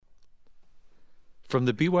From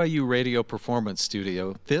the BYU Radio Performance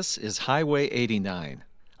Studio, this is Highway 89.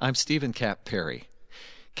 I'm Stephen Cap Perry.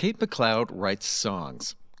 Kate McLeod writes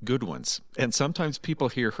songs, good ones, and sometimes people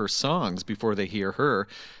hear her songs before they hear her.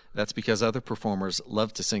 That's because other performers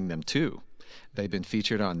love to sing them too. They've been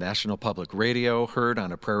featured on National Public Radio, heard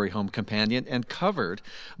on a Prairie Home Companion, and covered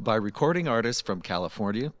by recording artists from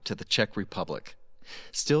California to the Czech Republic.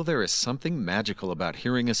 Still, there is something magical about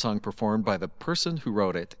hearing a song performed by the person who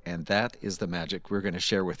wrote it, and that is the magic we're going to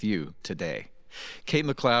share with you today. Kate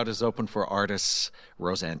McLeod is open for artists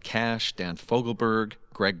Rosanne Cash, Dan Fogelberg,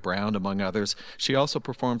 Greg Brown, among others. She also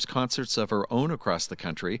performs concerts of her own across the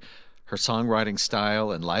country. Her songwriting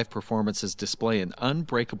style and live performances display an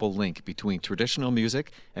unbreakable link between traditional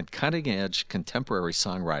music and cutting-edge contemporary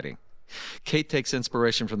songwriting. Kate takes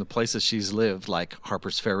inspiration from the places she's lived, like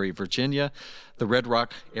Harpers Ferry, Virginia, the Red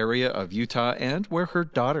Rock area of Utah, and where her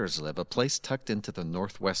daughters live, a place tucked into the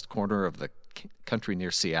northwest corner of the country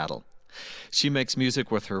near Seattle. She makes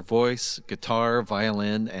music with her voice, guitar,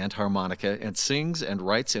 violin, and harmonica, and sings and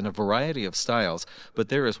writes in a variety of styles, but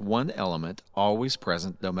there is one element always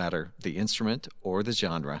present no matter the instrument or the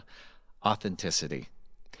genre: authenticity.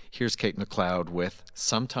 Here's Kate McLeod with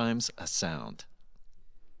Sometimes a Sound.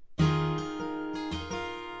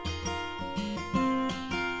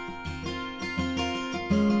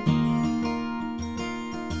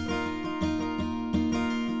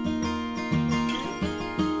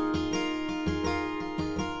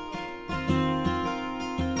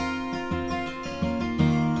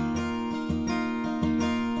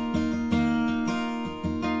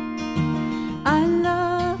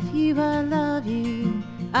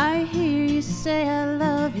 I hear you say I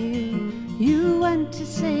love you. You want to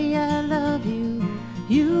say I love you.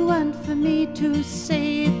 You want for me to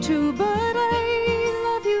say it too, but I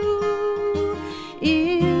love you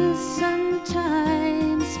is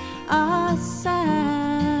sometimes a sound.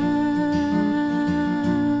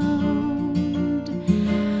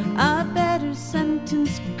 A better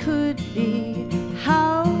sentence could be,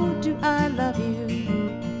 how do I love you?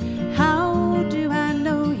 How do I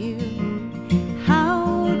know you?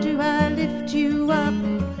 You up?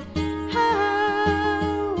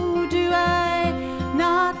 How do I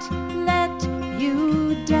not let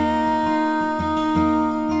you down?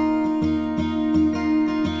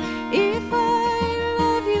 If I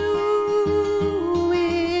love you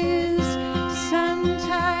is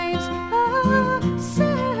sometimes a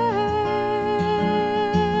sound.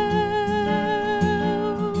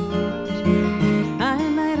 I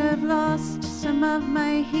might have lost some of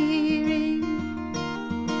my hearing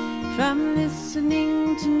from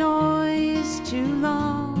listening to noise too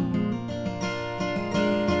long.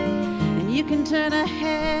 And you can turn a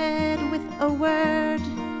head with a word,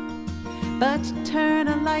 but turn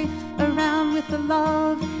a life around with a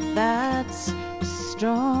love that's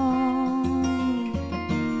strong.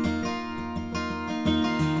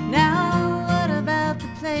 Now what about the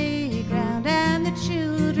playground and the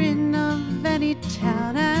children of any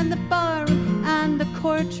town, and the barroom and the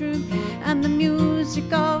courtroom and the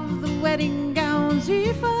music of the wedding gowns?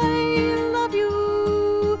 If I love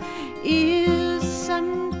you is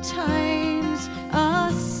sometimes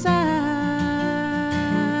a sound.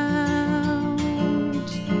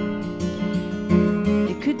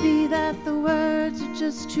 It could be that the words are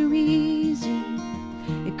just too easy.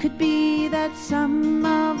 It could be that some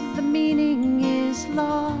of the meaning is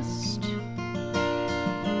lost.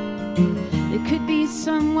 It could be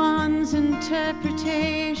someone's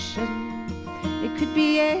interpretation. It could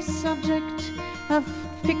be a subject of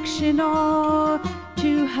fiction or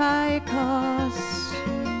too high cost.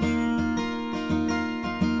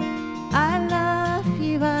 I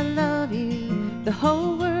love you, the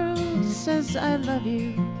whole world says I love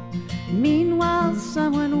you. Meanwhile,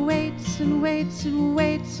 someone waits and waits and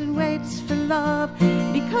waits and waits for love,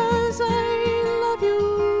 because I love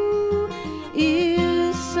you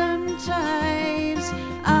is sometimes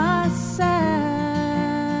a sound.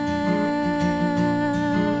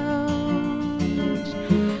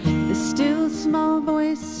 The still small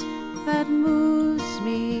voice that moves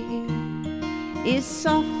me is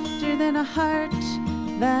softer than a heart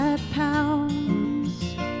that pounds.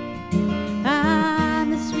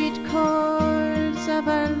 And the sweet chords of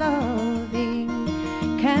our loving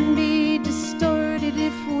can be distorted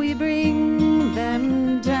if we bring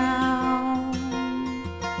them down.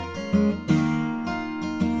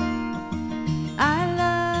 I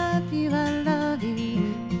love you,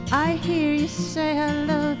 I hear you say I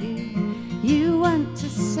love you. You want to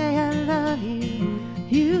say I love you.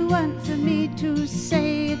 You want for me to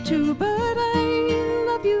say it too, but I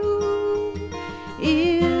love you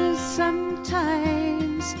is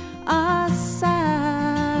sometimes a sound.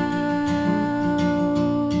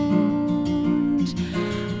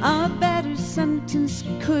 sentence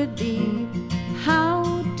could be,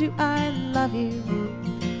 how do I love you?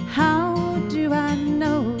 How do I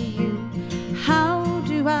know you? How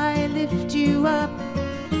do I lift you up?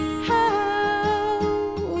 How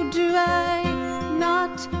do I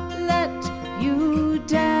not let you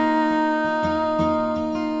down?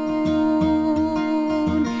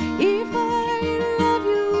 If I love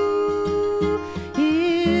you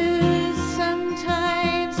is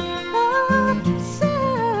sometimes a sound.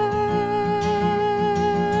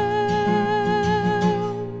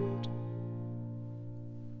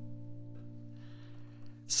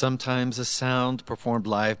 Sometimes a Sound, performed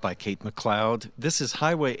live by Kate MacLeod. This is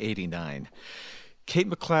Highway 89. Kate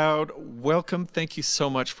MacLeod, welcome. Thank you so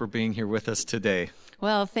much for being here with us today.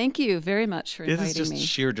 Well, thank you very much for inviting me. It is just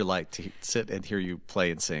sheer delight to sit and hear you play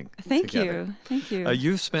and sing. Thank together. you. Thank you.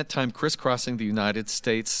 You've spent time crisscrossing the United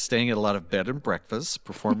States, staying at a lot of bed and breakfasts,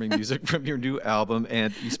 performing music from your new album,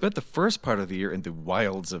 and you spent the first part of the year in the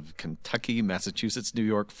wilds of Kentucky, Massachusetts, New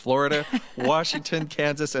York, Florida, Washington,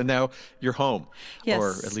 Kansas, and now you're home. Yes.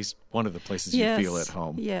 Or at least one of the places you feel at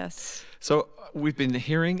home. Yes. So we've been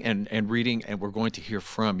hearing and reading, and we're going to hear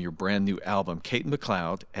from your brand new album, Kate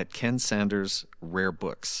MacLeod, at Ken Sanders Rare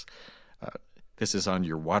Books. This is on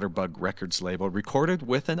your Waterbug Records label, recorded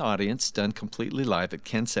with an audience, done completely live at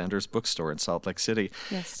Ken Sanders Bookstore in Salt Lake City.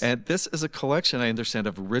 Yes. And this is a collection, I understand,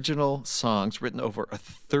 of original songs written over a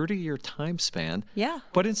 30-year time span. Yeah.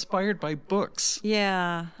 But inspired by books.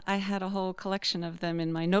 Yeah, I had a whole collection of them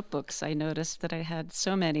in my notebooks. I noticed that I had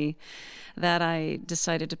so many that I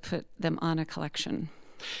decided to put them on a collection.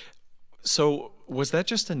 So was that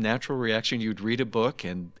just a natural reaction? You'd read a book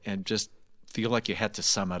and just feel like you had to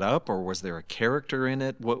sum it up, or was there a character in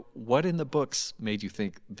it? What in the books made you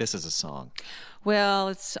think this is a song? Well,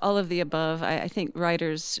 it's all of the above. I think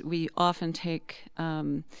writers, we often take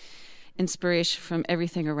inspiration from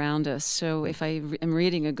everything around us. So if I am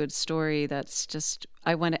reading a good story, that's just,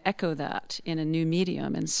 I want to echo that in a new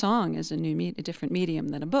medium, and song is a different medium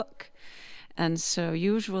than a book. And so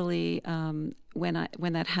usually when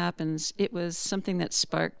that happens, it was something that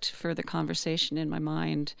sparked further conversation in my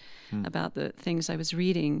mind about the things I was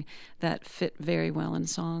reading that fit very well in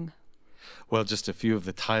song. Well, just a few of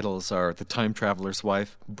the titles are The Time Traveler's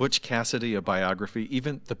Wife, Butch Cassidy, a biography,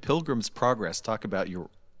 even The Pilgrim's Progress. Talk about your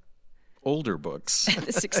older books.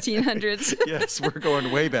 The 1600s. Yes, we're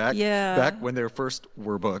going way back. Yeah. Back when there first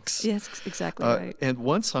were books. Yes, exactly right. And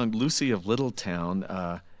one song, Lucy of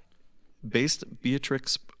Littletown, based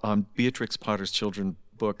on Beatrix Potter's children's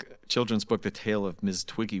book, The Tale of Ms.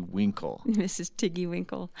 Twiggy Winkle. Mrs. Tiggy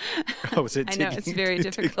Winkle. Oh, is it I know, it's very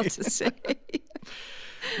difficult to say.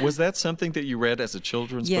 Was that something that you read as a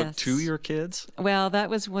children's book Yes. to your kids? Well, that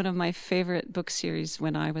was one of my favorite book series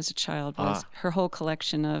when I was a child, was her whole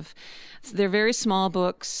collection of, they're very small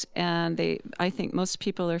books, and I think most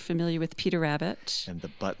people are familiar with Peter Rabbit. And the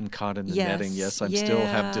button caught in the Yes, netting. Yes, I still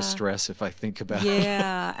have yeah. distress if I think about it.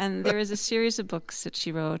 Yeah, and there is a series of books that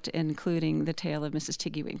she wrote, including The Tale of Mrs.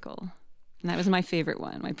 Tiggy Winkle. And that was my favorite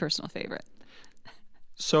one, my personal favorite.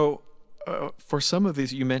 So, for some of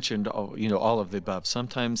these, you mentioned, all of the above.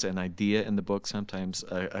 Sometimes an idea in the book, sometimes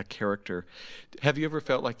a character. Have you ever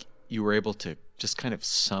felt like you were able to just kind of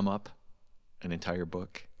sum up an entire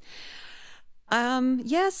book?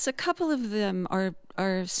 Yes, a couple of them are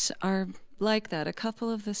like that. A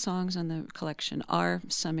couple of the songs on the collection are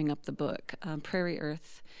summing up the book. Prairie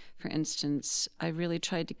Earth, for instance, I really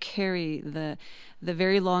tried to carry the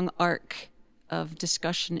very long arc of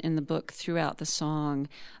discussion in the book throughout the song.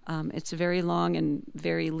 It's a very long and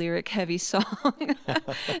very lyric-heavy song.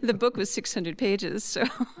 The book was 600 pages, so...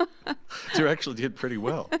 So you actually did pretty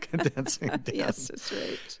well condensing it down. Yes, that's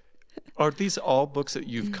right. Are these all books that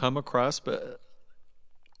you've come across, but...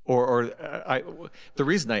 The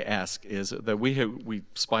reason I ask is that we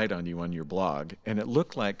spied on you on your blog, and it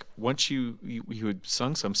looked like once you had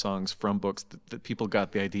sung some songs from books that people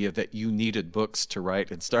got the idea that you needed books to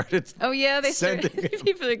write and started. Oh yeah, sending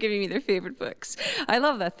people are giving me their favorite books. I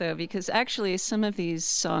love that though, because actually some of these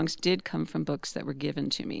songs did come from books that were given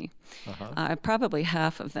to me. Probably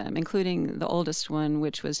half of them, including the oldest one,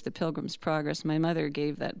 which was The Pilgrim's Progress. My mother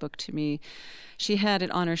gave that book to me. She had it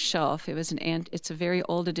on her shelf. It's a very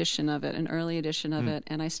old edition of it, an early edition of it,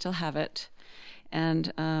 and I still have it.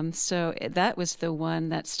 And so that was the one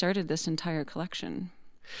that started this entire collection.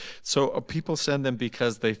 So people send them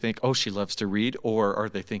because they think, oh, she loves to read, or are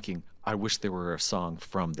they thinking, I wish there were a song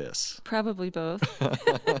from this? Probably both.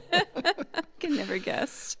 Can never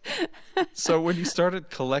guess. So when you started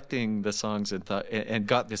collecting the songs and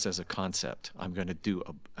got this as a concept, I'm going to do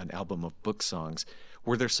an album of book songs,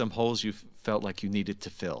 were there some holes you felt like you needed to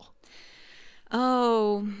fill?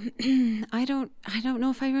 Oh, I don't know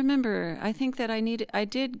if I remember. I think that I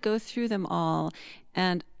did go through them all,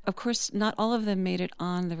 and of course, not all of them made it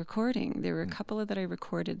on the recording. There were a couple that I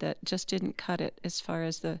recorded that just didn't cut it as far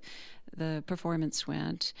as the performance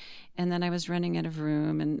went, and then I was running out of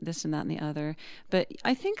room and this and that and the other. But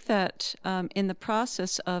I think that in the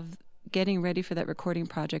process of getting ready for that recording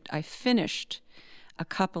project, I finished a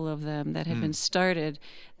couple of them that had been started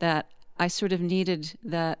that I sort of needed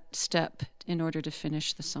that step in order to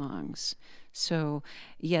finish the songs. So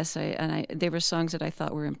yes, there were songs that I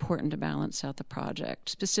thought were important to balance out the project,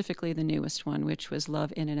 specifically the newest one, which was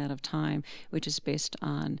Love in and Out of Time, which is based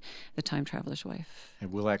on The Time Traveler's Wife.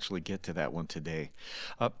 And we'll actually get to that one today.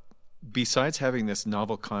 Besides having this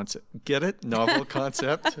novel concept, get it? Novel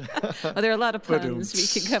concept? Well, there are a lot of puns. We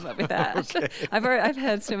can come up with that. Okay. I've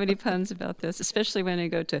had so many puns about this, especially when I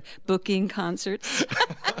go to booking concerts.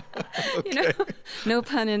 Okay. No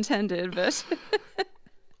pun intended, but...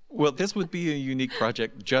 Well, this would be a unique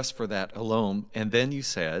project just for that alone. And then you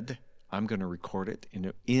said, I'm going to record it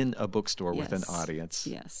in a bookstore with an audience.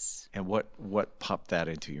 Yes. And what popped that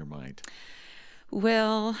into your mind?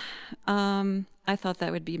 Well, I thought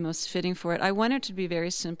that would be most fitting for it. I want it to be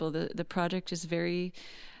very simple. The project is very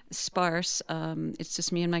sparse. It's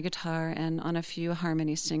just me and my guitar and on a few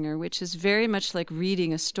harmony singer, which is very much like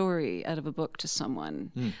reading a story out of a book to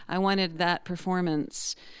someone. I wanted that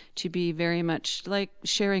performance to be very much like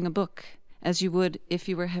sharing a book, as you would if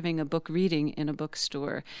you were having a book reading in a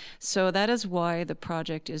bookstore. So that is why the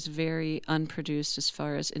project is very unproduced as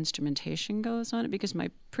far as instrumentation goes on it, because my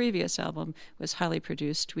previous album was highly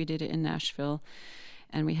produced. We did it in Nashville,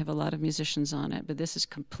 and we have a lot of musicians on it, but this is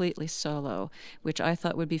completely solo, which I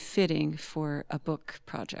thought would be fitting for a book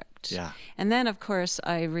project. Yeah. And then, of course,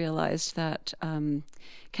 I realized that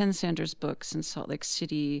Ken Sanders Books in Salt Lake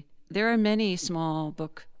City, there are many small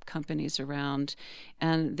book companies around,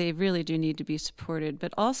 and they really do need to be supported.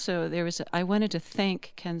 But also, I wanted to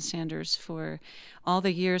thank Ken Sanders for all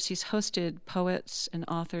the years he's hosted poets and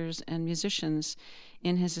authors and musicians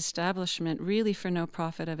in his establishment, really for no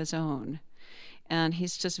profit of his own. And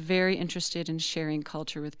he's just very interested in sharing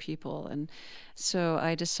culture with people. And so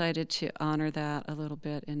I decided to honor that a little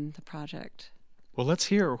bit in the project. Well, let's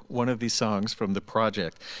hear one of these songs from the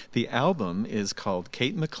project. The album is called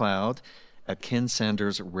Kate MacLeod at Ken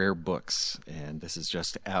Sanders Rare Books, and this is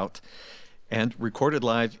just out and recorded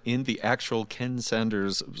live in the actual Ken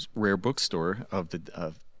Sanders Rare Bookstore of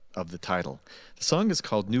the title. The song is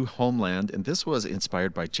called New Homeland, and this was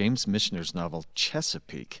inspired by James Michener's novel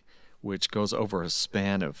Chesapeake, which goes over a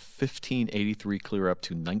span of 1583 clear up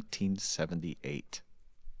to 1978.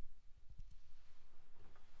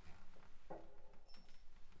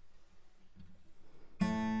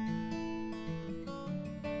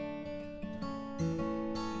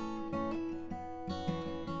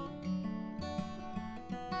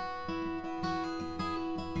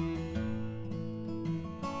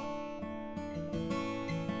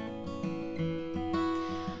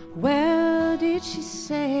 Well, did she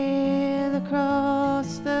sail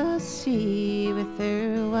across the sea with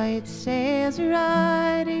her white sails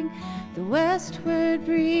riding the westward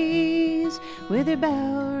breeze, with her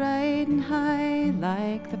bow riding high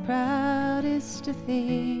like the proudest of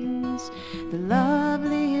things, the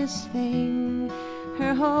loveliest thing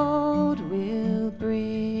her hold will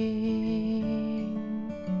bring?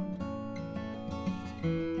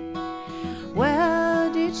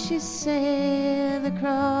 Well, did she sail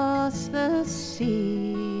across the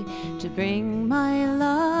sea to bring my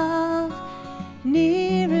love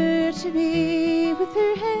nearer to me, with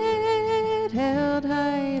her head held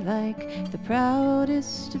high like the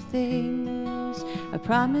proudest of things, a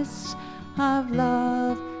promise of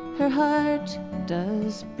love her heart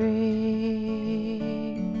does bring?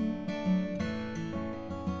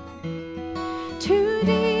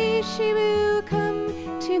 Today she will come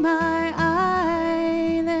to my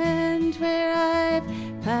island, where I've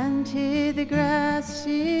planted the grass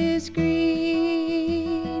is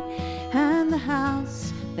green, and the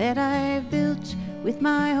house that I've built with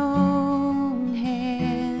my own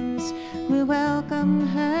hands will welcome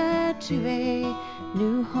her to a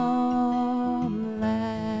new homeland.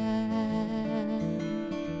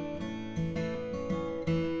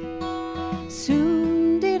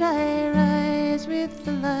 Soon did I rise with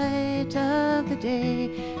the light of the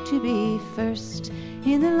day to be first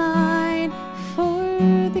in the line for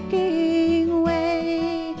the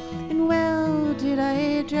gangway, and well did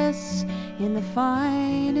I dress in the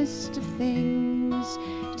finest of things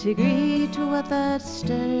to greet what that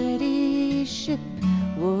sturdy ship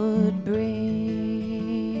would bring.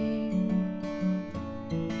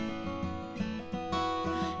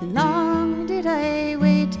 And long did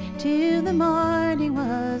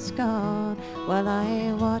gone while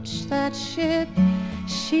I watched that ship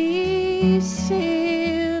she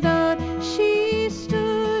sailed on. She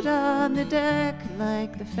stood on the deck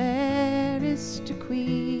like the fairest of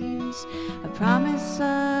queens, a promise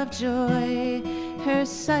of joy her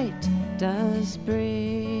sight does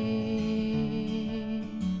bring.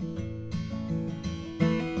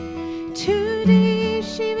 Today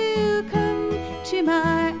she will come to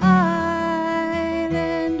my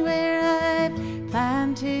island where I've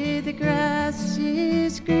planted the grass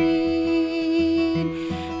is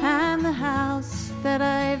green, and the house that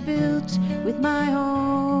I've built with my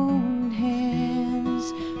own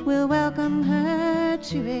hands will welcome her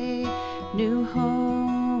to a new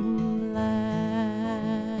homeland.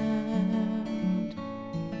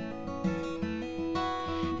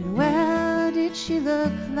 And well did she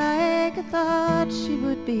look like I thought she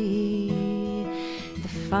would be, the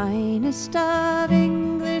finest of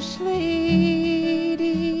English ladies,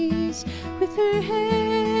 with her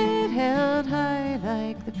head held high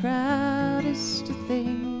like the proudest of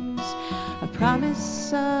things, a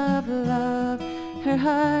promise of love her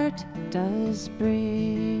heart does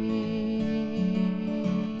bring.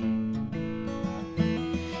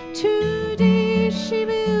 Today she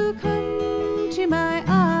will come to my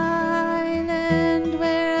island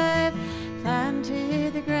where I've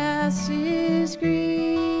planted the grass is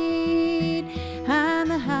green, and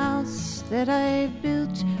the house that I've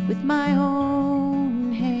built with my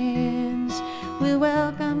own hands will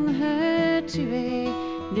welcome her to a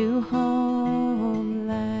new homeland.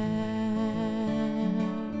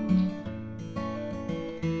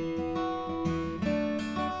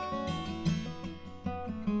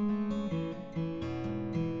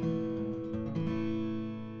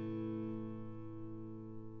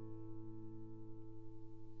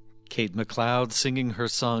 Kate McLeod singing her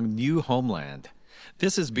song New Homeland.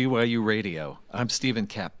 This is BYU Radio. I'm Stephen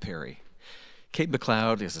Kapp Perry. Kate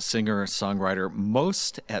McLeod is a singer, songwriter,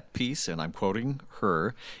 most at peace, and I'm quoting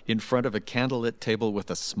her, in front of a candlelit table with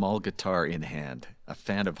a small guitar in hand. A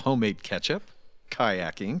fan of homemade ketchup,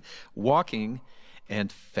 kayaking, walking, and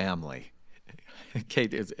family.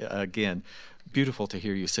 Kate, is again, beautiful to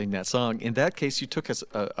hear you sing that song. In that case, you took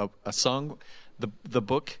a song, the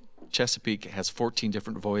book Chesapeake has 14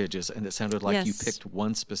 different voyages, and it sounded like you picked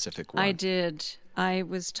one specific one. I did. I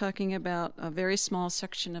was talking about a very small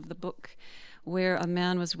section of the book where a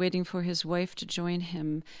man was waiting for his wife to join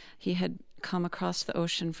him. He had come across the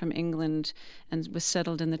ocean from England and was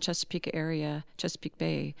settled in the Chesapeake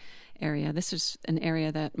Bay area. This is an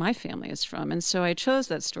area that my family is from. And so I chose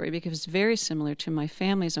that story because it's very similar to my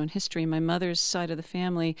family's own history. My mother's side of the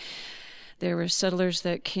family, there were settlers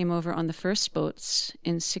that came over on the first boats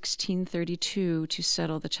in 1632 to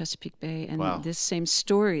settle the Chesapeake Bay. And This same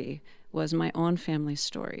story was my own family's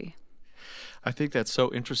story. I think that's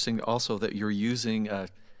so interesting also that you're using,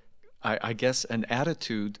 I guess, an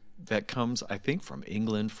attitude that comes, I think, from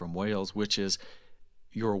England, from Wales, which is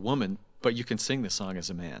you're a woman, but you can sing the song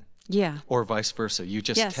as a man. Yeah. Or vice versa. You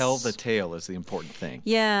just tell the tale is the important thing.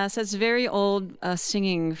 Yeah, so it's very old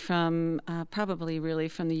singing from probably really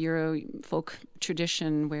from the Euro folk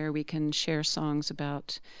tradition where we can share songs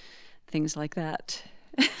about things like that.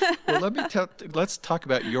 Well, let's talk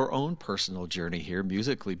about your own personal journey here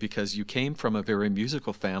musically, because you came from a very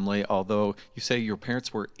musical family, although you say your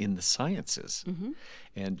parents were in the sciences. Mm-hmm.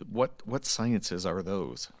 And what sciences are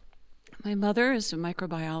those? My mother is a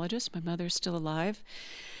microbiologist. My mother is still alive,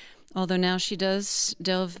 although now she does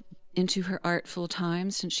delve into her art full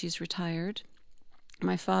time since she's retired.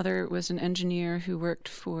 My father was an engineer who worked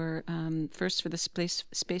for first for the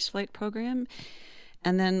space flight program,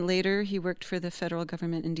 and then later he worked for the federal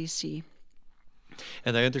government in D.C.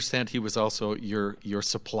 And I understand he was also your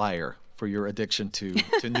supplier for your addiction to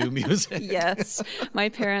new music. Yes. My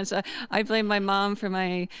parents, I blame my mom for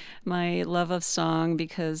my love of song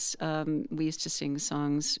because we used to sing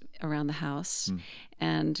songs around the house.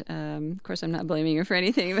 And, of course, I'm not blaming her for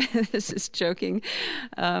anything. This is joking.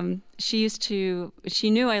 She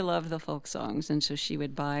knew I loved the folk songs, and so she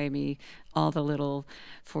would buy me all the little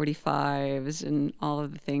 45s and all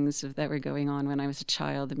of the things that were going on when I was a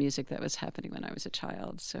child, the music that was happening when I was a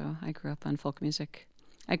child. So I grew up on folk music.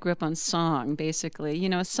 I grew up on song, basically. You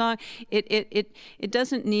know, a song, it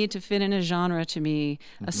doesn't need to fit in a genre to me.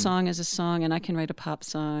 Mm-hmm. A song is a song, and I can write a pop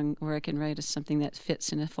song, or I can write something that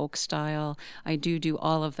fits in a folk style. I do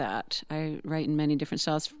all of that. I write in many different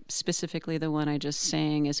styles. Specifically, the one I just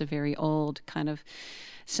sang is a very old kind of,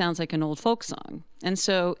 sounds like an old folk song. And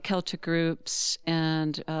so Celtic groups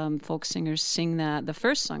and folk singers sing that. The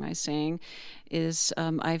first song I sang is,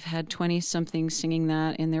 I've had 20-somethings singing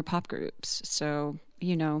that in their pop groups. So,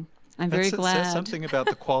 you know, I'm very glad. That says something about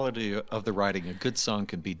the quality of the writing. A good song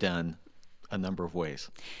can be done a number of ways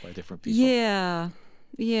by different people. Yeah.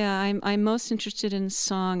 I'm most interested in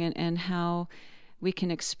song and how we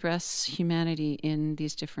can express humanity in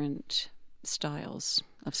these different styles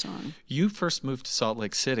of song. You first moved to Salt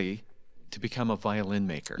Lake City to become a violin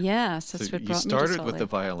maker. Yes, that's what brought me to Salt Lake. You started with the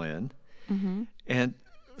violin, and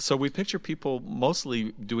so we picture people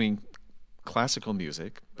mostly doing classical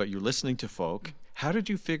music, but you're listening to folk. How did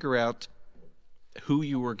you figure out who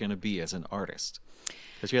you were going to be as an artist?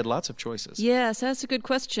 Because you had lots of choices. Yes, that's a good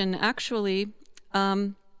question. Actually,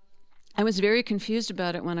 I was very confused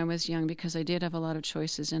about it when I was young because I did have a lot of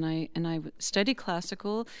choices, and I studied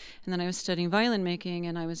classical, and then I was studying violin making,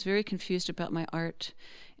 and I was very confused about my art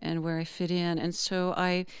and where I fit in. And so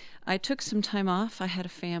I took some time off. I had a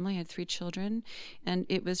family, I had 3 children, and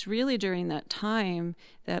it was really during that time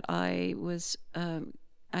that I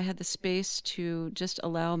had the space to just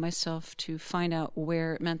allow myself to find out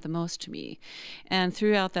where it meant the most to me. And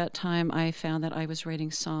throughout that time, I found that I was writing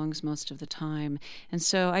songs most of the time. And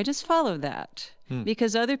so I just followed that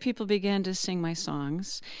because other people began to sing my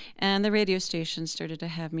songs, and the radio station started to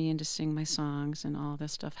have me in to sing my songs, and all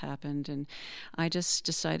this stuff happened. And I just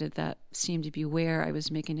decided that seemed to be where I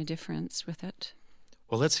was making a difference with it.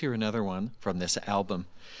 Well, let's hear another one from this album.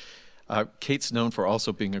 Kate's known for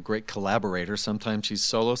also being a great collaborator. Sometimes she's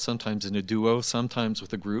solo, sometimes in a duo, sometimes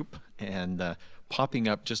with a group, and popping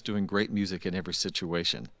up just doing great music in every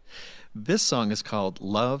situation. This song is called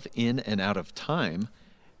Love in and Out of Time.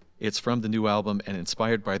 It's from the new album and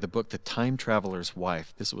inspired by the book The Time Traveler's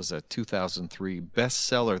Wife. This was a 2003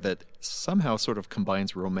 bestseller that somehow sort of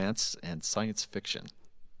combines romance and science fiction.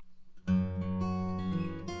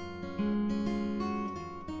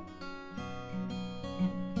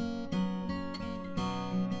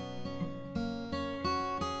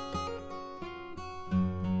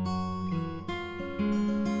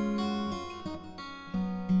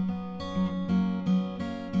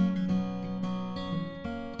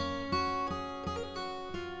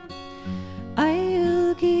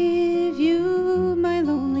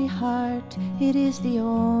 It is the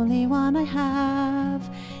only one I have,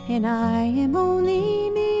 and I am only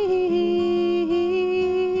me.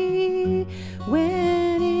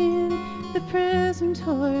 When in the present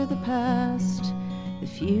or the past, the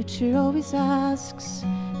future always asks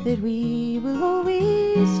that we will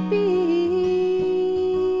always be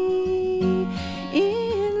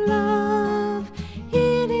in love,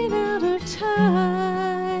 in and out of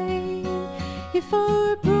time. If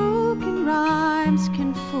our broken rhymes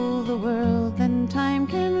can fool the world, then time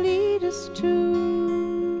can lead us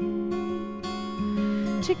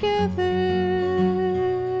together.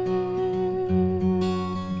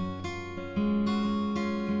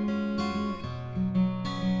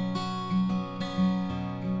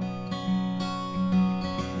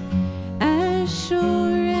 As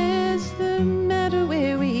sure as the matter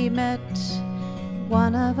where we met,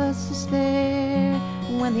 one of us is there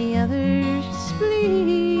when the other's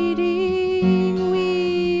bleeding.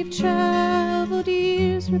 We've traveled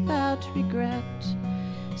years without regret,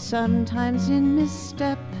 sometimes in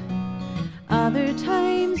misstep, other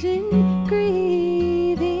times in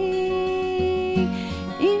grieving.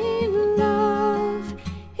 In love,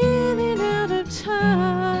 in and out of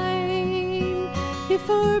time. If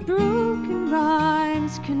our broken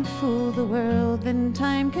rhymes can fool the world, then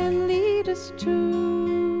time can lead us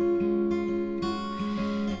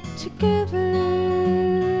together.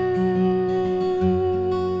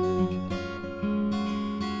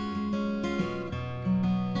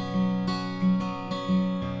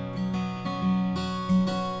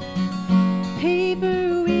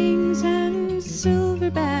 Paper wings and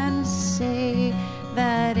silver bands say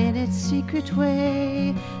that in its secret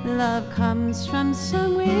way, love comes from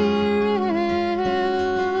somewhere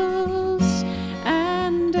else.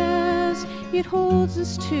 And as it holds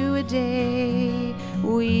us to a day,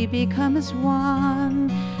 we become as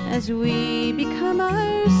one as we become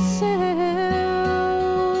ourselves.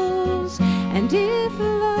 And if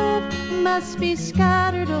love must be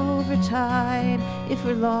scattered over time, if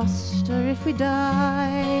we're lost or if we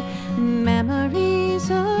die, memories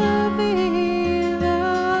avail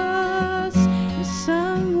us.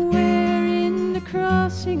 Somewhere in the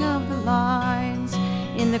crossing of the lines,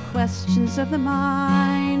 in the questions of the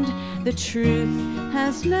mind, the truth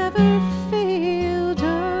has never failed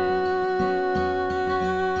us.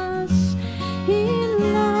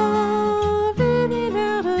 In love, in and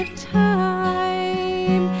out of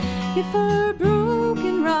time. If our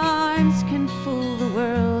broken rhymes can fool the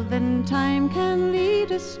world, then time can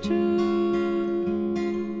lead us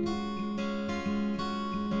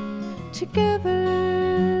together.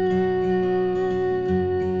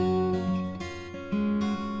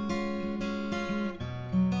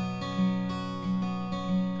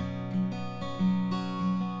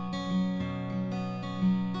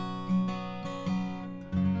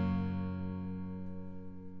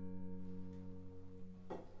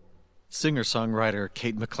 Singer-songwriter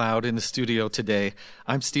Kate McLeod in the studio today.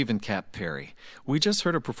 I'm Stephen Kapp Perry. We just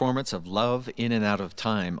heard a performance of Love In and Out of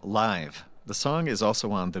Time live. The song is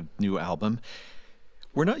also on the new album.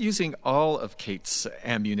 We're not using all of Kate's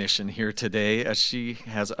ammunition here today, as she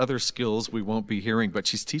has other skills we won't be hearing, but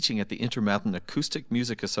she's teaching at the Intermountain Acoustic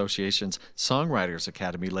Music Association's Songwriters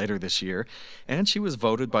Academy later this year, and she was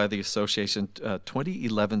voted by the association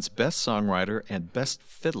 2011's Best Songwriter and Best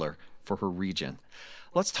Fiddler for her region.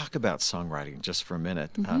 Let's talk about songwriting just for a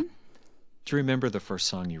minute. Do you remember the first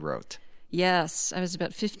song you wrote? Yes, I was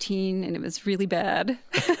about 15, and it was really bad.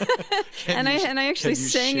 and I actually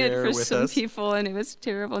sang it for some people, and it was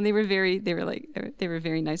terrible. And they were very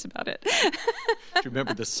nice about it. Do you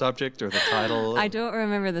remember the subject or the title? I don't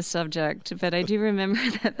remember the subject, but I do remember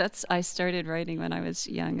that I started writing when I was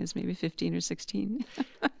young, as maybe 15 or 16.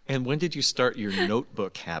 And when did you start your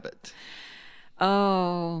notebook habit?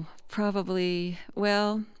 Oh, probably.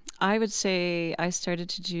 Well, I would say I started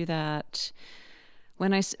to do that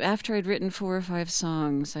after I'd written 4 or 5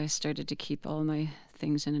 songs. I started to keep all my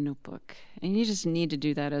things in a notebook, and you just need to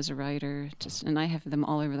do that as a writer. And I have them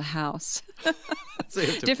all over the house. So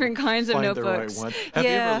different kinds of notebooks. The right one. Have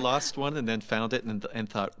you ever lost one and then found it and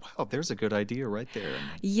thought, "Wow, there's a good idea right there"?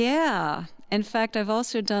 Yeah. In fact, I've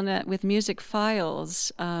also done it with music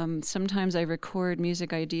files. Sometimes I record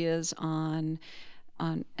music ideas on,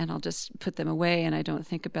 and I'll just put them away and I don't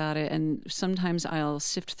think about it. And sometimes I'll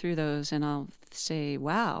sift through those and I'll say,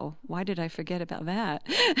 wow, why did I forget about that?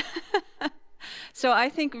 So I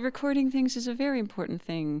think recording things is a very important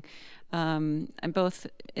thing, and both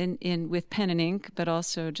in with pen and ink, but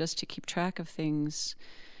also just to keep track of things.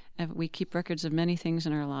 We keep records of many things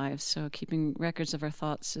in our lives, so keeping records of our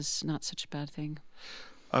thoughts is not such a bad thing.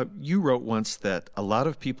 You wrote once that a lot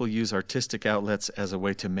of people use artistic outlets as a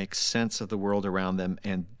way to make sense of the world around them,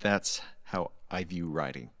 and that's how I view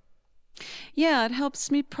writing. Yeah, it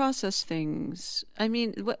helps me process things. I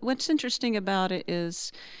mean, what's interesting about it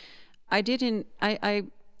is I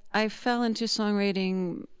fell into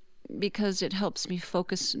songwriting because it helps me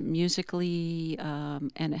focus musically,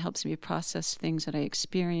 and it helps me process things that I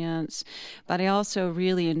experience. But I also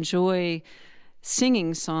really enjoy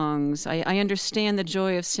singing songs. I understand the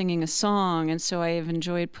joy of singing a song, and so I have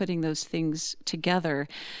enjoyed putting those things together.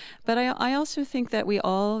 But I also think that we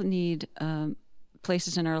all need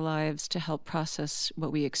places in our lives to help process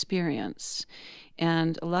what we experience.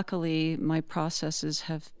 And luckily, my processes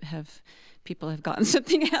have people have gotten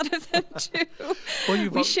something out of them too. Well,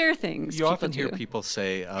 we share things. You often hear people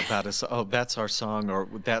say about us, "Oh, that's our song," or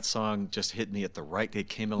 "That song just hit me at the right. It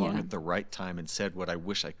came along at the right time and said what I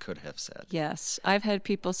wish I could have said." Yes, I've had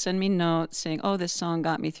people send me notes saying, "Oh, this song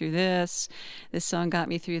got me through this. This song got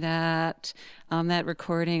me through that. That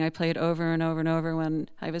recording I played over and over and over when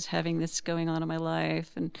I was having this going on in my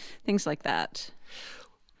life," and things like that.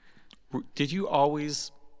 Did you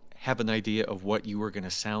always have an idea of what you were going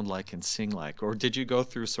to sound like and sing like? Or did you go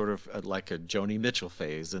through sort of like a Joni Mitchell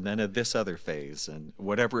phase and then a this other phase and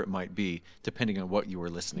whatever it might be, depending on what you were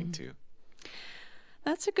listening to?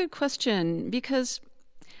 That's a good question, because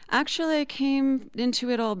actually I came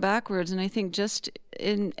into it all backwards, and I think just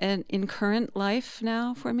in current life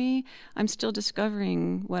now for me, I'm still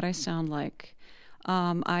discovering what I sound like.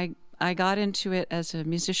 I got into it as a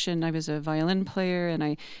musician. I was a violin player, and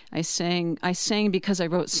I sang because I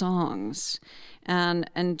wrote songs.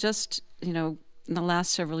 And just, in the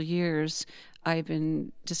last several years, I've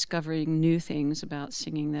been discovering new things about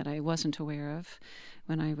singing that I wasn't aware of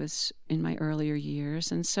when I was in my earlier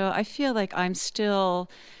years. And so I feel like I'm still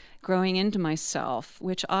growing into myself,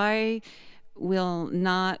 which I will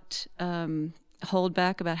not hold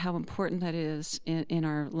back about how important that is in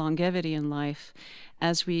our longevity in life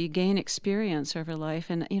as we gain experience over life.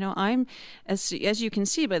 And, I'm, as you can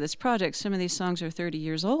see by this project, some of these songs are 30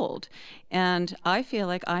 years old. And I feel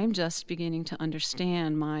like I'm just beginning to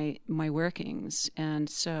understand my workings. And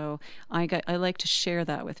so I like to share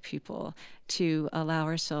that with people, to allow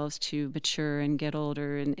ourselves to mature and get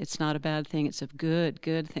older. And it's not a bad thing. It's a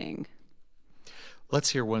good thing. Let's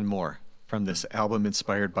hear one more from this album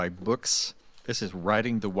inspired by books. This is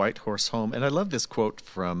Riding the White Horse Home. And I love this quote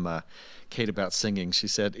from Kate about singing. She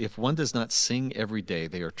said, "If one does not sing every day,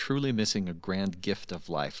 they are truly missing a grand gift of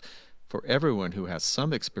life. For everyone who has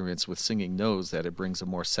some experience with singing knows that it brings a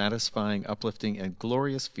more satisfying, uplifting, and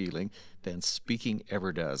glorious feeling than speaking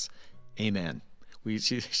ever does." Amen.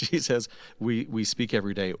 She says, we speak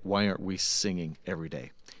every day. Why aren't we singing every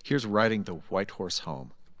day? Here's Riding the White Horse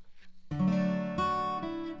Home.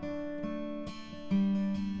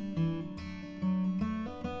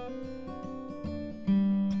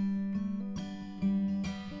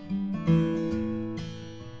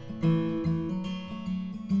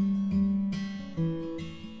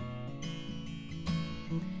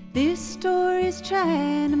 This story's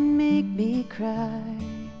trying to make me cry,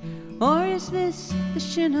 or is this the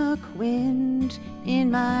Chinook wind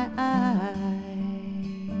in my eye?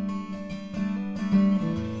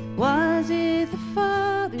 Was it the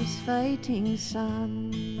fathers fighting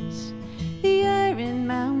sons, the Iron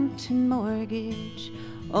Mountain mortgage,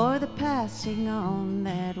 or the passing on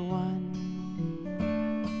that one?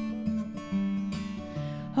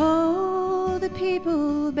 Oh, the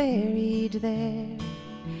people buried there,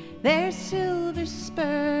 their silver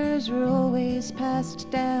spurs were always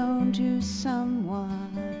passed down to someone.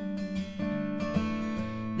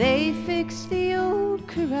 They fixed the old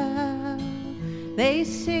corral, they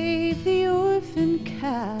saved the orphan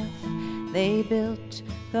calf, they built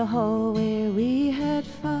the hall where we had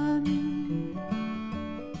fun.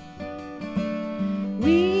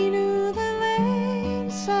 We knew the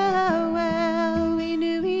land so well, we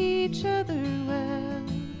knew each other well.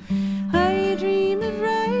 I dream of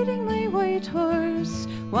riding my white horse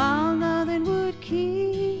while nothing would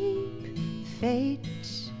keep fate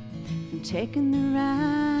from taking the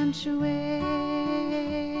ranch away.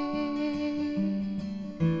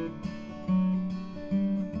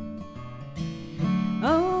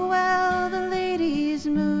 Oh, well, the ladies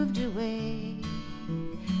moved away,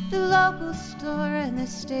 the local store and the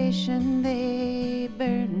station they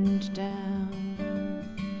burned down.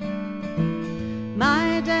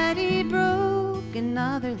 My daddy broke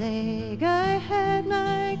another leg, I had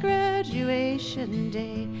my graduation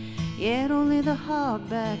day, yet only the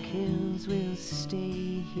hogback hills will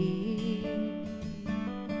stay here.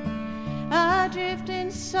 Adrift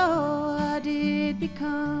and so I did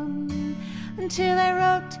become, until I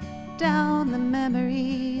wrote down the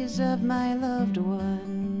memories of my loved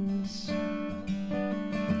ones.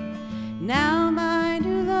 Now my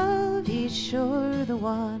new love, he's sure the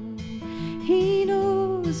one. He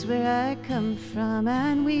knows where I come from,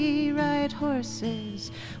 and we ride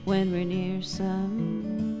horses when we're near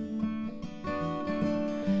some.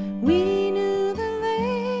 We knew the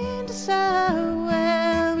land so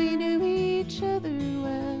well, we knew each other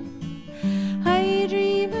well. I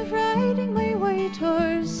dream of riding my white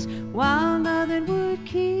horse while nothing would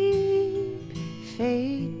keep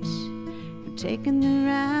fate from taking the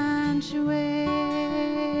ranch away.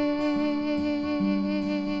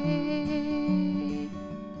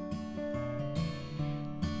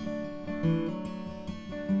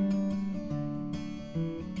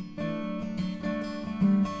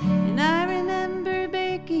 And I remember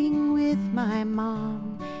baking with my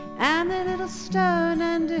mom and the little stone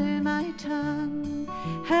under my tongue,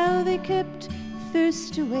 how they kept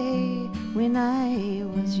thirst away when I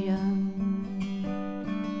was young.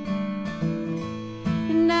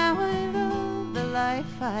 And now I love the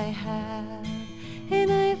life I have,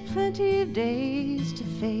 and I've plenty of days to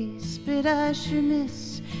face, but I sure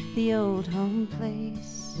miss the old home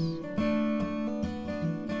place.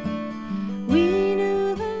 We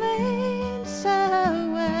knew the land so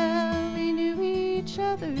well, we knew each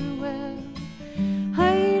other well.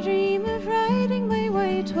 I dream of riding my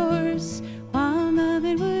white horse while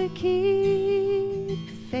nothing would keep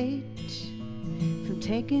fate from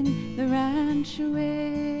taking the ranch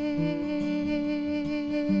away.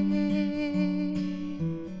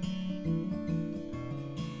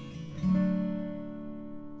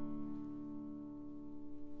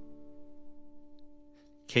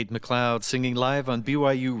 Kate McLeod singing live on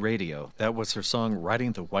BYU Radio. That was her song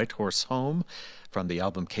Riding the White Horse Home from the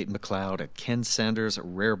album Kate McLeod at Ken Sanders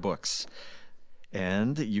Rare Books.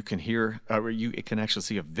 And you can hear, you can actually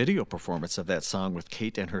see a video performance of that song with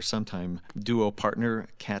Kate and her sometime duo partner,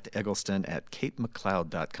 Kat Eggleston, at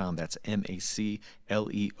katemcleod.com. That's MACLEOD.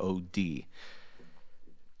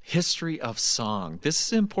 History of song. This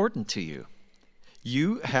is important to you.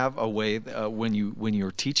 You have a way when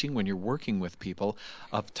you're teaching, when you're working with people,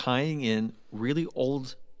 of tying in really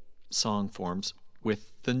old song forms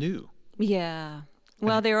with the new. Yeah.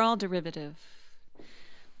 Well, they're all derivative.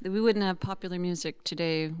 We wouldn't have popular music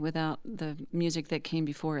today without the music that came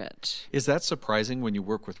before it. Is that surprising when you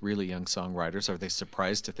work with really young songwriters? Are they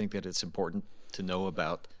surprised to think that it's important to know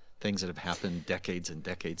about things that have happened decades and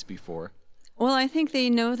decades before? Well, I think they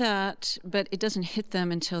know that, but it doesn't hit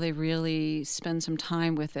them until they really spend some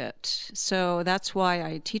time with it. So that's why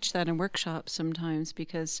I teach that in workshops sometimes,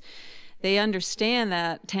 because they understand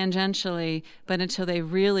that tangentially, but until they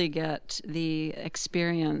really get the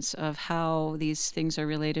experience of how these things are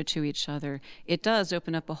related to each other, it does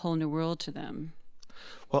open up a whole new world to them.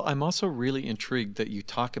 Well, I'm also really intrigued that you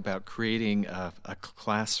talk about creating a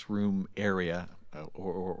classroom area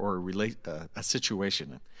or a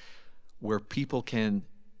situation where people can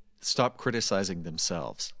stop criticizing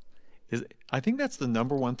themselves. I think that's the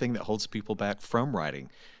number one thing that holds people back from writing.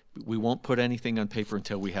 We won't put anything on paper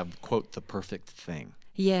until we have, quote, the perfect thing.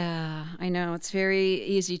 Yeah, I know. It's very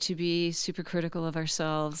easy to be super critical of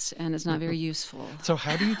ourselves, and it's not very useful. So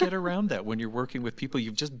how do you get around that when you're working with people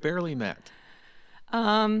you've just barely met?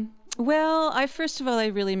 Well, first of all, I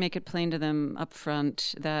really make it plain to them up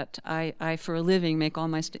front that I for a living, make all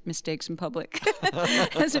my mistakes in public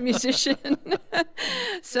as a musician.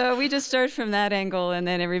 So we just start from that angle, and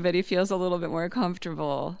then everybody feels a little bit more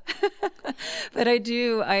comfortable. But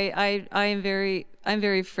I'm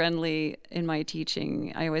very friendly in my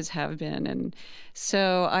teaching. I always have been. And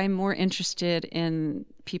so I'm more interested in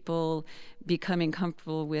people becoming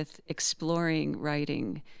comfortable with exploring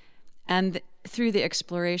writing. And through the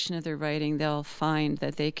exploration of their writing, they'll find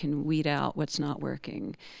that they can weed out what's not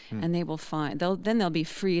working. And they will then they'll be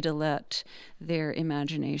free to let their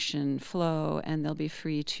imagination flow, and they'll be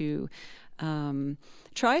free to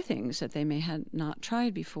try things that they may have not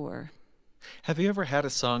tried before. Have you ever had a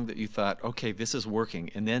song that you thought, okay, this is working,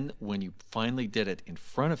 and then when you finally did it in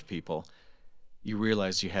front of people, you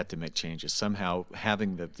realized you had to make changes? Somehow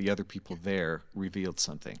having the other people there revealed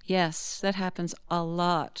something. Yes, that happens a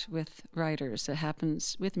lot with writers. It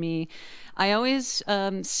happens with me. I always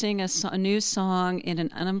sing a new song in an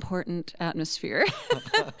unimportant atmosphere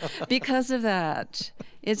because of that.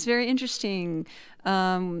 It's very interesting.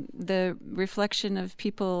 The reflection of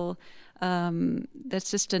people, that's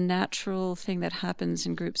just a natural thing that happens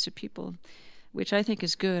in groups of people, which I think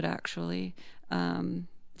is good, actually.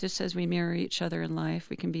 Just as we mirror each other in life,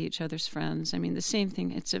 we can be each other's friends. I mean, the same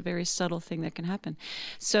thing. It's a very subtle thing that can happen.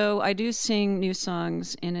 So I do sing new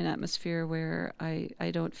songs in an atmosphere where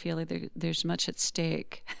I don't feel like there's much at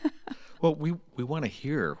stake. Well, we want to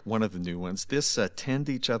hear one of the new ones. This Tend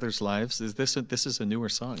Each Other's Lives, this is a newer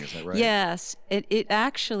song, is that right? Yes. It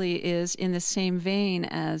actually is in the same vein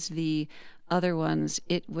as the other ones.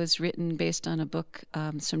 It was written based on a book,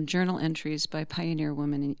 some journal entries by pioneer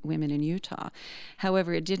women in Utah.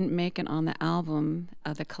 However, it didn't make it on the album,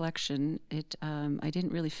 the collection. I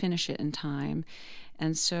didn't really finish it in time.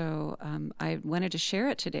 And so I wanted to share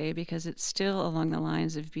it today because it's still along the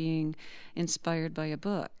lines of being inspired by a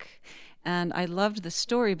book. And I loved the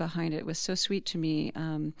story behind it. It was so sweet to me.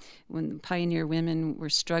 When pioneer women were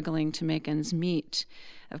struggling to make ends meet,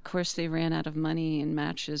 of course they ran out of money and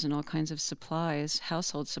matches and all kinds of supplies,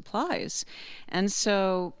 household supplies. And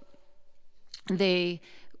so they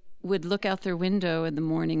would look out their window in the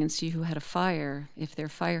morning and see who had a fire, if their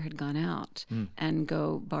fire had gone out, and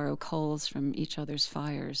go borrow coals from each other's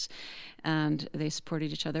fires. And they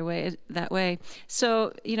supported each other that way.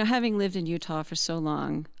 So, having lived in Utah for so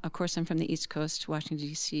long, of course I'm from the East Coast, Washington,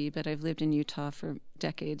 D.C., but I've lived in Utah for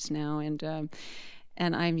decades now,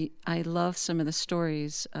 and I love some of the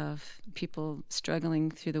stories of people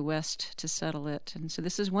struggling through the West to settle it. And so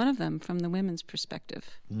this is one of them from the women's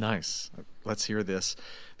perspective. Nice. Let's hear this.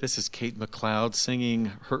 This is Kate McLeod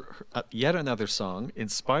singing her yet another song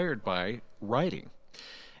inspired by writing.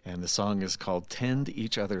 And the song is called Tend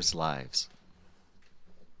Each Other's Lives.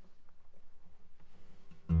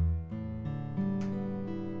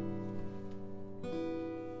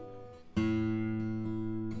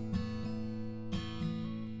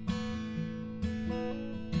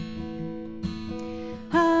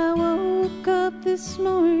 I woke up this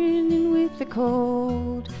morning with the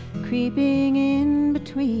cold creeping in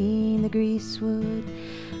between the greasewood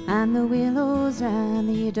and the willows and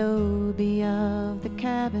the adobe of the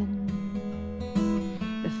cabin.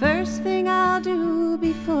 The first thing I'll do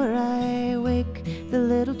before I wake the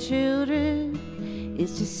little children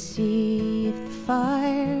is to see if the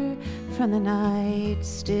fire from the night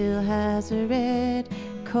still has a red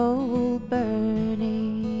coal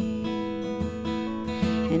burning.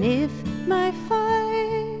 And if my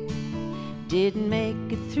fire didn't make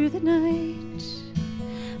it through the night,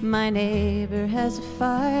 my neighbor has a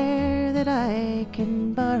fire that I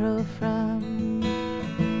can borrow from.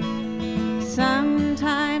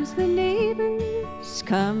 Sometimes the neighbors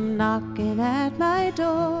come knocking at my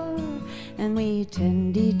door, and we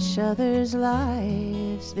tend each other's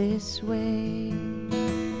lives this way.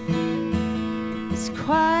 It's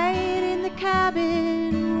quiet in the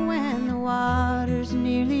cabin when the water's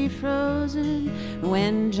nearly frozen,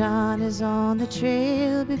 when John is on the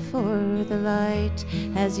trail before the light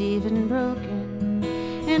has even broken,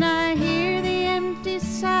 and I hear the empty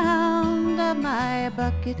sound of my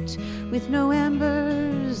bucket with no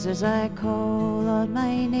embers as I call on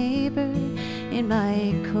my neighbor in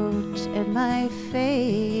my coat and my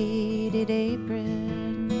faded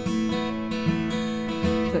apron.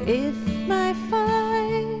 For if my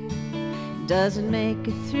fire doesn't make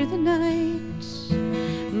it through the night,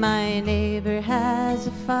 My neighbor has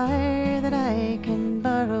a fire that I can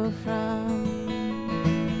borrow from.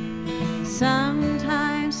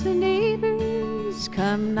 Sometimes the neighbors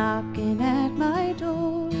come knocking at my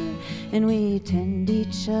door, and we tend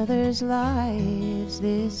each other's lives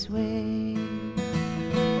this way.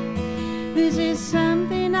 This is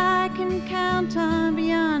something I can count on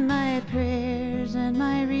beyond my prayers and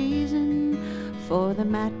my reason, for the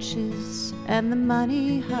matches and the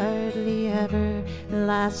money hardly ever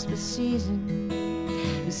last the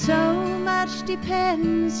season. So much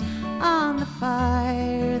depends on the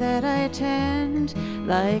fire that I tend,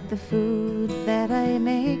 like the food that I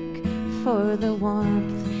make, for the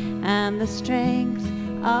warmth and the strength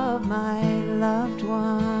of my loved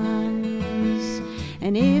ones.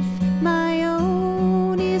 And if my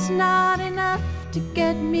own is not enough to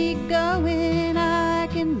get me going, I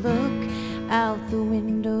can look out the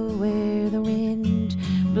window where the wind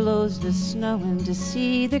blows the snow, and to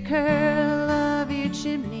see the curl of your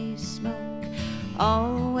chimney smoke,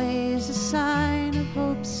 always a sign of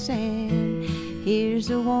hope, saying, here's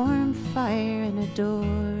a warm fire and a door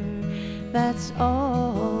that's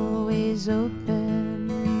always open.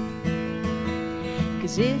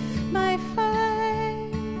 'Cause if my fire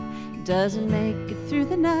doesn't make it through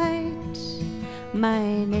the night,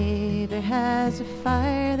 my neighbor has a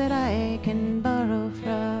fire that I can borrow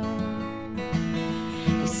from.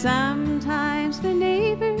 Sometimes the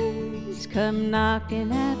neighbors come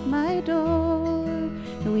knocking at my door,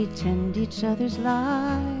 and we tend each other's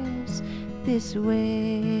lives this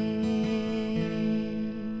way.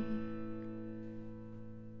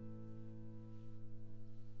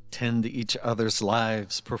 Tend Each Other's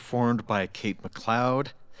Lives, performed by Kate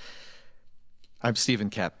MacLeod. I'm Stephen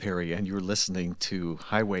Kapp Perry, and you're listening to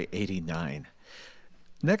Highway 89.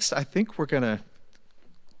 Next, I think we're going to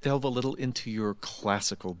delve a little into your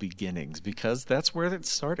classical beginnings, because that's where it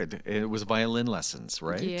started. It was violin lessons,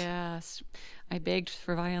 right? Yes. I begged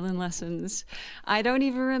for violin lessons. I don't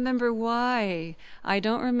even remember why. I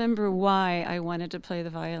don't remember why I wanted to play the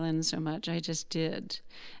violin so much. I just did.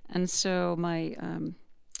 And so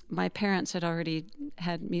my parents had already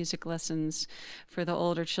had music lessons for the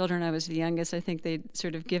older children. I was the youngest. I think they'd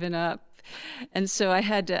sort of given up. And so I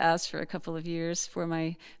had to ask for a couple of years for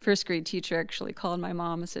my first grade teacher actually called my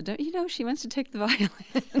mom and said, don't you know, she wants to take the violin.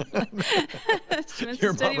 She wants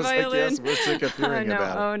Your to study mom was violin. like, yes, we're sick of hearing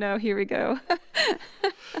about it. Oh, no, here we go.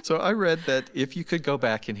 So I read that if you could go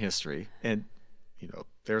back in history, and, you know,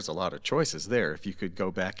 there's a lot of choices there, if you could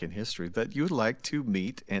go back in history, that you'd like to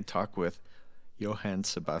meet and talk with Johann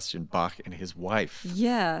Sebastian Bach and his wife.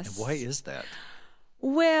 Yes. And why is that?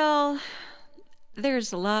 Well,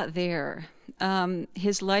 there's a lot there.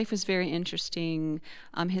 His life was very interesting.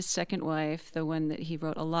 His second wife, the one that he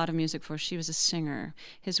wrote a lot of music for, she was a singer.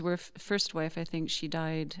 His first wife, I think she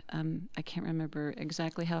died, I can't remember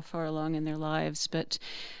exactly how far along in their lives, but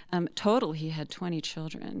total he had 20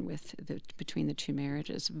 children between the two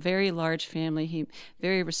marriages. Very large family.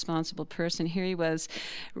 Very responsible person. Here he was,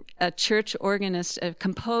 a church organist, a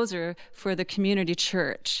composer for the community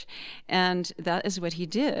church. And that is what he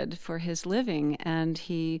did for his living. And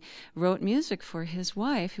he wrote music for his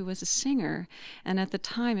wife, who was a singer. And at the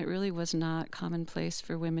time, it really was not commonplace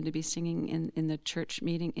for women to be singing in the church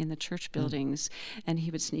meeting, in the church buildings. And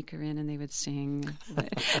he would sneak her in and they would sing.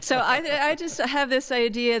 So I just have this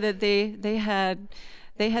idea that they had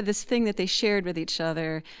this thing that they shared with each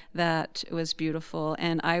other that was beautiful.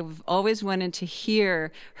 And I've always wanted to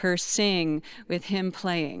hear her sing with him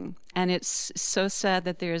playing. And it's so sad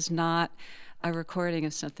that there's not a recording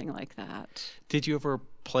of something like that. Did you ever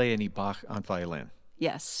play any Bach on violin?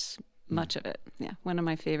 Yes, much of it. Yeah, one of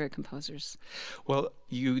my favorite composers. Well,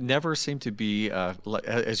 you never seem to be,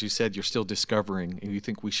 as you said, you're still discovering, and you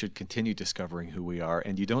think we should continue discovering who we are,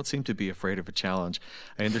 and you don't seem to be afraid of a challenge.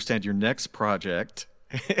 I understand your next project,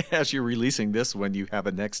 as you're releasing this one, you have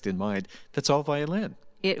a next in mind, that's all violin.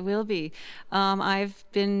 It will be. I've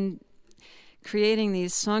been creating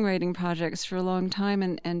these songwriting projects for a long time,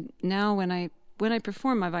 and now when I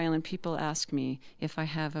perform my violin, people ask me if I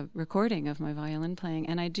have a recording of my violin playing,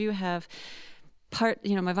 and I do have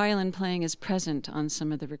my violin playing is present on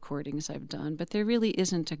some of the recordings I've done, but there really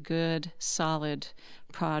isn't a good, solid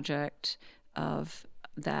project of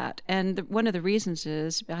that. And one of the reasons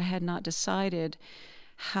is I had not decided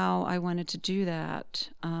how I wanted to do that.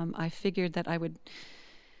 I figured that I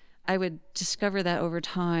would discover that over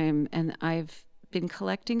time, and I've been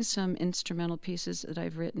collecting some instrumental pieces that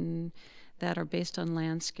I've written that are based on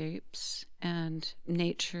landscapes and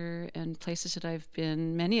nature and places that I've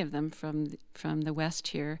been, many of them from the West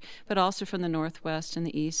here, but also from the Northwest and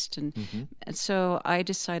the East. And so I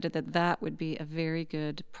decided that would be a very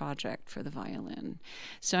good project for the violin.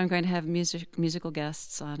 So I'm going to have musical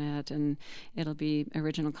guests on it, and it'll be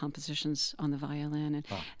original compositions on the violin.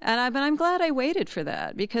 But I'm glad I waited for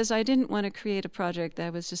that, because I didn't want to create a project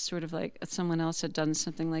that was just sort of like someone else had done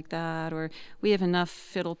something like that, or we have enough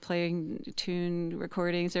fiddle playing tune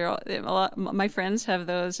recordings. My friends have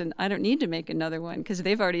those, and I don't need to make another one because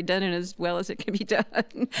they've already done it as well as it can be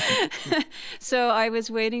done. So I was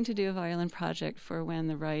waiting to do a violin project for when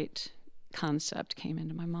the right concept came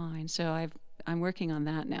into my mind. So I'm working on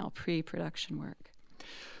that now, pre-production work.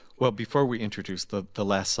 Well, before we introduce the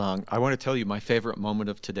last song, I want to tell you my favorite moment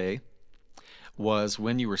of today was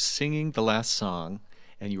when you were singing the last song,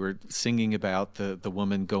 and you were singing about the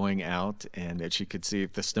woman going out, and that she could see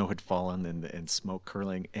if the snow had fallen and smoke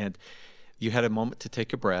curling. And you had a moment to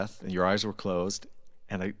take a breath, and your eyes were closed,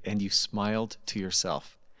 and you smiled to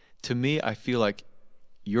yourself. To me, I feel like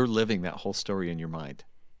you're living that whole story in your mind.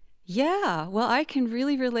 Yeah, well, I can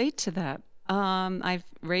really relate to that. I've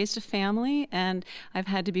raised a family, and I've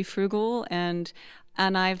had to be frugal, and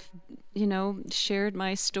I've, shared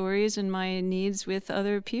my stories and my needs with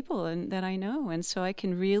other people that I know. And so I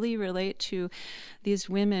can really relate to these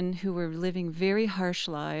women who were living very harsh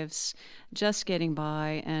lives, just getting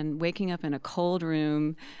by and waking up in a cold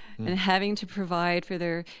room and having to provide for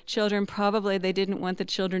their children. Probably they didn't want the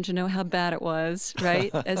children to know how bad it was,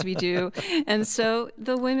 right, as we do. And so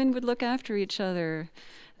the women would look after each other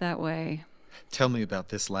that way. Tell me about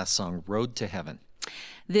this last song, Road to Heaven.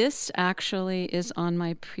 This actually is on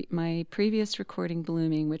my previous recording,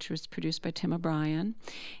 Blooming, which was produced by Tim O'Brien,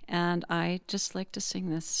 and I just like to sing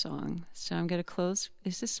this song. So I'm going to close.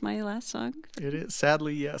 Is this my last song? It is,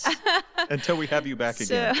 sadly, yes. Until we have you back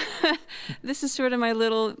again. This is sort of my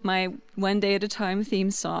one day at a time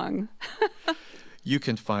theme song. You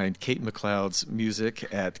can find Kate MacLeod's music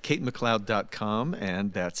at katemacleod.com,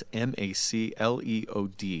 and that's MacLeod.com.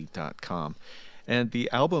 And the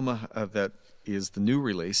album that is the new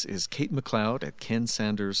release is Kate MacLeod at Ken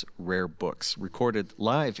Sanders Rare Books, recorded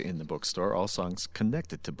live in the bookstore, all songs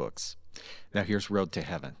connected to books. Now here's Road to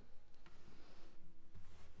Heaven.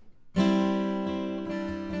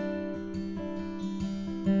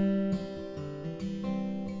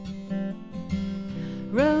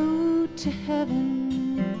 Road to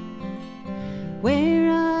heaven,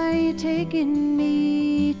 where are you taking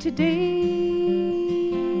me today?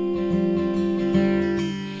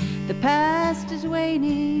 The past is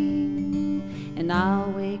waning, and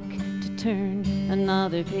I'll wake to turn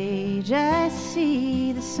another page. I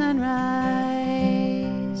see the sunrise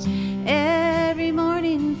every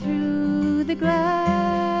morning through the glass.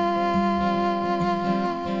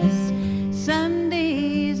 Some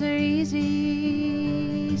days are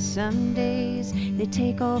easy, some days they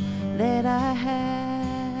take all that I have.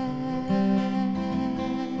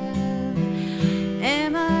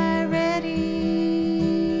 Am I ready?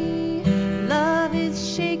 Love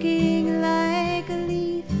is shaking like a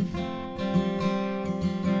leaf.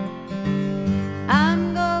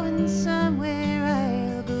 I'm going somewhere,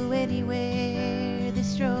 I'll go anywhere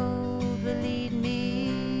this road will lead me.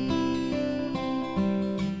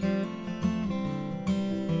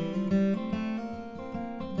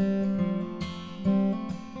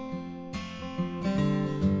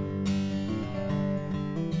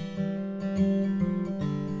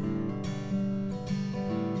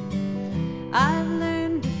 I've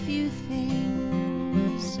learned a few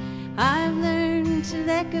things. I've learned to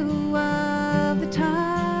let go of the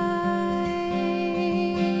time.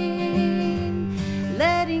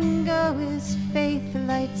 Letting go is faith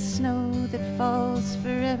like snow that falls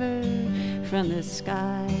forever from the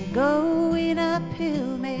sky. Going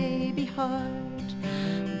uphill may be hard,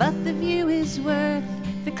 but the view is worth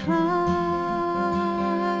the climb.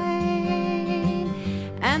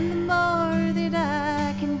 And the more that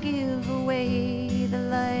I can give away, the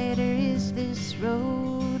lighter is this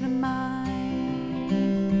road of mine.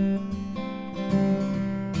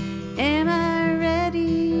 Am I ready?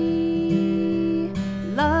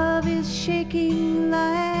 Love is shaking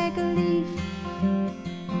like a leaf.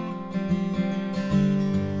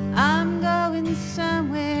 I'm going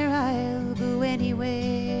somewhere, I'll go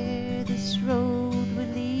anywhere this road will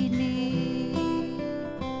lead me.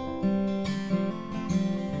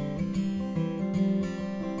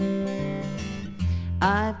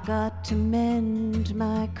 I've got to mend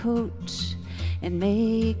my coat and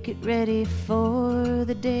make it ready for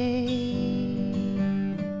the day.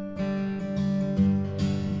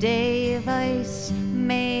 Day of ice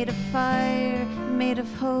made of fire, made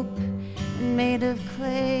of hope, and made of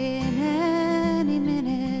clay. In any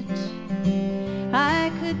minute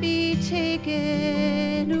I could be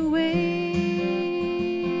taken away.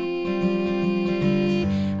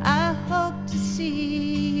 I hope to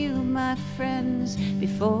see you, my friends,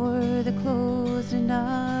 before the closing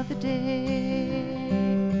of the day.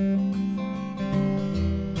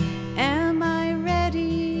 Am I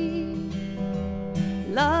ready?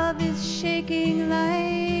 Love is shaking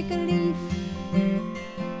like a leaf.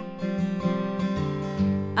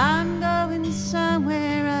 I'm going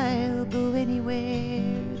somewhere, I'll go anywhere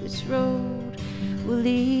this road will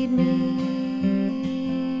lead me.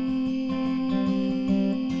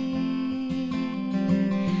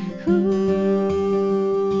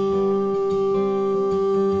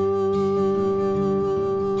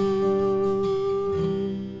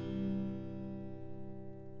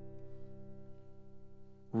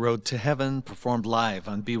 Road to Heaven, performed live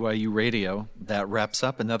on BYU Radio. That wraps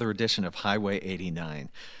up another edition of Highway 89.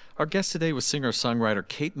 Our guest today was singer-songwriter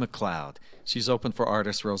Kate McLeod. She's opened for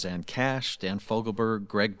artists Roseanne Cash, Dan Fogelberg,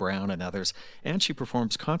 Greg Brown, and others, and she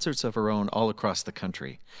performs concerts of her own all across the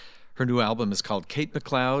country. Her new album is called Kate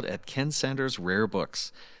McLeod at Ken Sanders Rare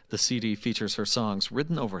Books. The CD features her songs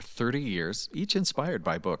written over 30 years, each inspired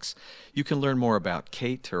by books. You can learn more about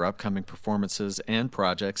Kate, her upcoming performances, and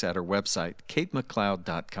projects at her website,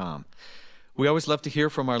 katemcleod.com. We always love to hear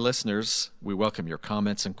from our listeners. We welcome your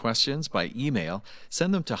comments and questions by email.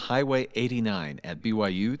 Send them to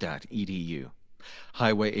highway89@byu.edu.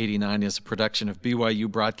 Highway 89 is a production of BYU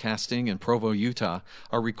Broadcasting in Provo, Utah.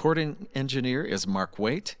 Our recording engineer is Mark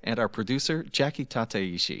Waite, and our producer, Jackie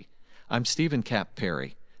Tataishi. I'm Stephen Kapp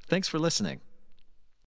Perry. Thanks for listening.